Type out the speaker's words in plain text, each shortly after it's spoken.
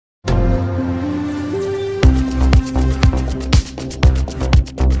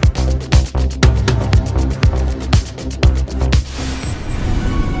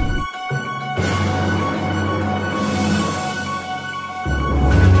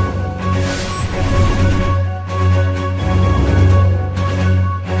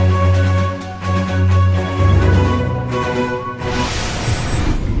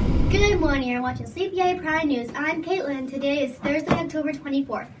I'm Caitlin. Today is Thursday, October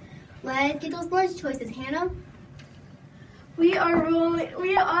 24th. Let's get those lunch choices, Hannah. We are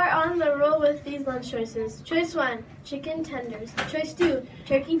on the roll with these lunch choices. Choice 1, chicken tenders. Choice 2,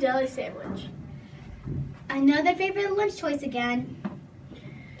 turkey deli sandwich. Another favorite lunch choice again.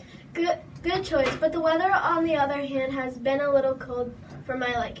 Good choice, but the weather on the other hand has been a little cold for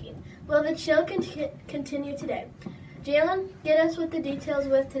my liking. Will the chill continue today? Jalen, get us with the details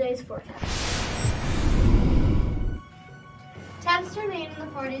with today's forecast. Temps remain in the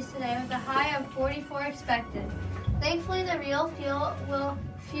 40s today with a high of 44 expected. Thankfully, the real feel will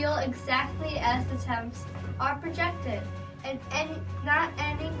feel exactly as the temps are projected, and not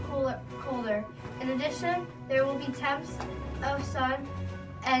any colder. In addition, there will be temps of sun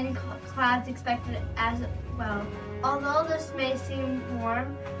and clouds expected as well. Although this may seem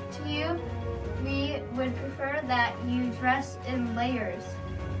warm to you, we would prefer that you dress in layers.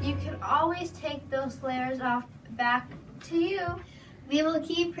 You can always take those layers off back to you. We will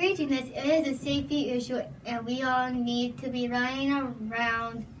keep preaching this. It is a safety issue, and we all need to be running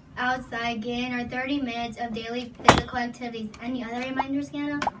around outside, getting our 30 minutes of daily physical activities. Any other reminders,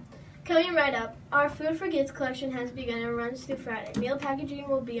 Hannah? Coming right up, our Food for Kids collection has begun and runs through Friday. Meal packaging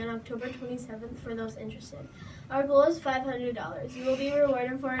will be on October 27th for those interested. Our goal is $500. You will be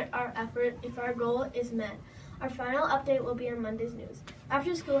rewarded for our effort if our goal is met. Our final update will be on Monday's news.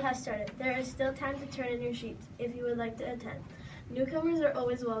 After school has started, there is still time to turn in your sheets if you would like to attend. Newcomers are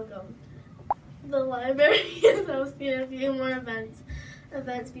always welcome. The library is hosting a few more events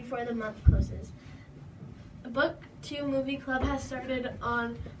before the month closes. A Book 2 movie club has started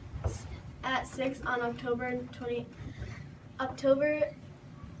at 6 on October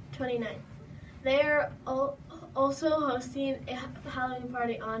 29th. They are also hosting a Halloween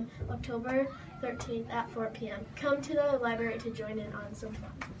party on October 13th at 4 p.m. Come to the library to join in on some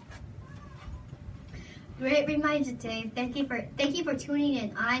fun. Great reminder today. Thank you for tuning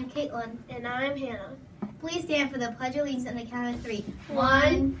in. I'm Caitlin. And I'm Hannah. Please stand for the Pledge of Allegiance on the count of 3.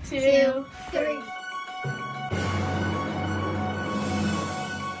 1, 2, 3.